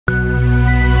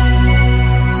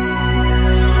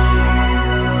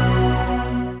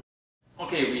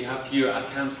here a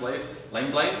cam slide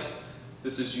line blind.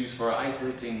 This is used for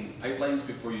isolating pipelines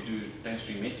before you do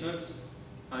downstream maintenance.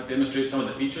 I'll demonstrate some of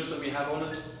the features that we have on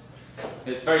it.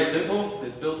 It's very simple.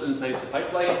 It's built inside the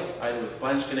pipeline, either with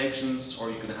flange connections, or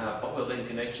you can have butt line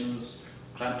connections,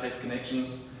 clamp type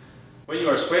connections. When you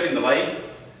are spreading the line,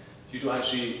 you don't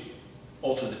actually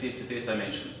alter the face-to-face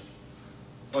dimensions.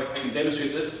 I can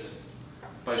demonstrate this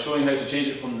by showing how to change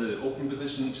it from the open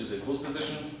position to the closed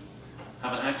position.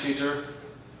 Have an actuator,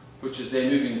 which is then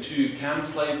moving two cam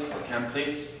slides or cam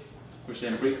plates, which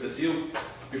then break the seal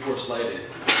before sliding.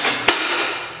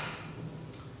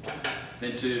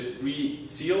 Then to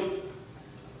re-seal,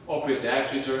 operate the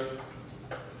actuator,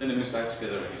 then it moves back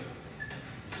together again.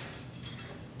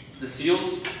 The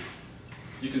seals,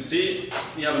 you can see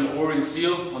you have an O-ring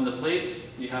seal on the plate,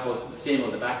 you have the same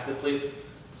on the back of the plate,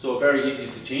 so very easy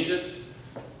to change it.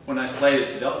 When I slide it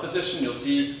to the other position, you'll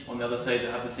see on the other side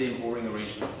they have the same O-ring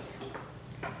arrangement.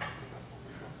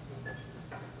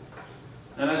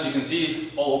 And as you can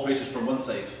see, all operated from one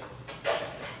side.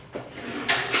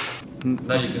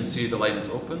 Now you can see the line is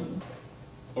open,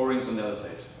 O-rings on the other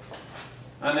side.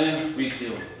 And then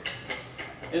reseal.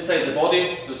 Inside the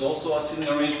body, there's also a sealing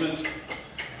arrangement,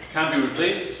 can be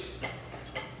replaced.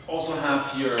 Also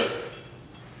have here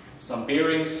some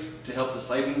bearings to help the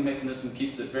sliding mechanism,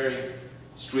 keeps it very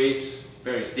straight,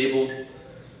 very stable,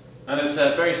 and it's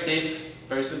very safe,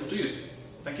 very simple to use.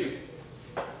 Thank you.